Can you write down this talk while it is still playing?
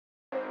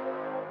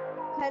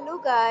Hello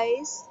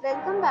guys,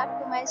 welcome back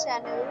to my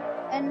channel,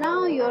 and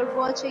now you're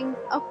watching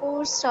a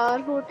 4-star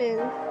hotel.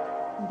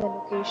 The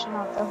location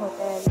of the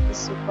hotel is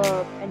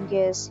superb and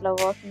guests love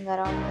walking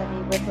around the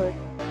neighborhood.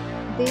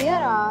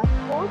 There are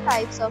 4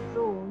 types of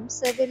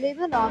rooms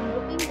available on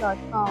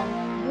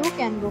booking.com. You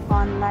can book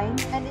online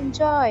and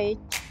enjoy it.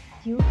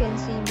 You can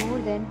see more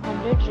than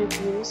 100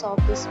 reviews of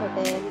this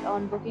hotel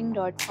on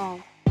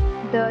booking.com.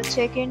 The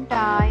check-in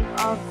time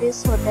of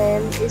this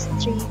hotel is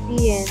 3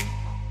 p.m.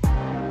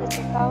 The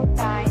checkout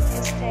time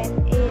is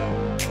 10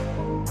 a.m.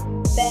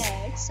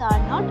 Pets are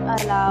not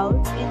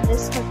allowed in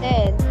this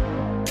hotel.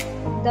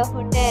 The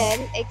hotel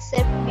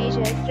accepts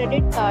major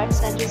credit cards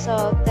and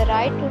reserves the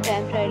right to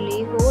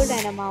temporarily hold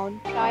an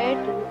amount prior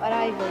to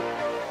arrival.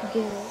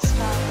 Guests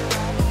are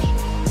required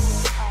to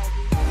show ID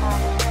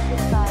and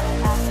credit card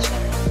at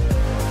check-in.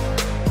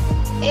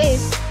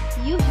 If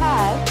you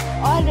have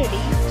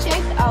already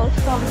checked out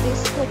from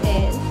this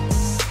hotel,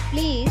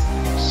 please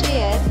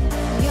share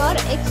your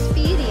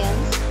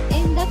experience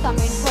in the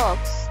comment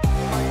box.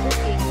 For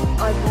booking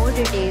or more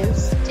details,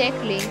 check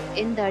link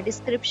in the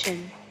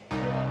description. If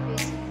you are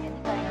facing any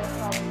kind of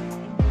problem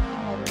in booking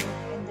a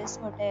room in this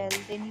hotel,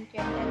 then you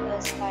can tell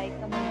us by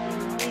commenting.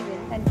 We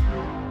will help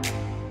you.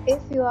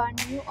 If you are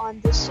new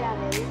on this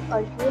channel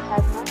or you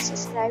have not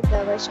subscribed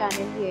our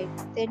channel yet,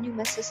 then you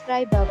must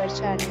subscribe our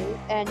channel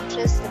and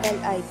press the bell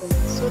icon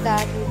so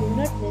that you do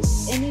not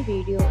miss any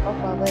video of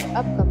our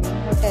upcoming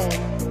hotel.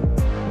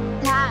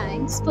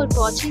 Thanks for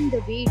watching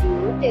the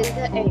video till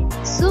the end.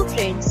 So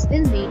friends,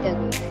 we'll meet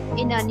again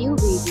in a new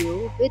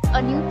video with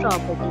a new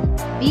property.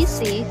 Be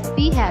safe,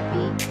 be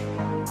happy.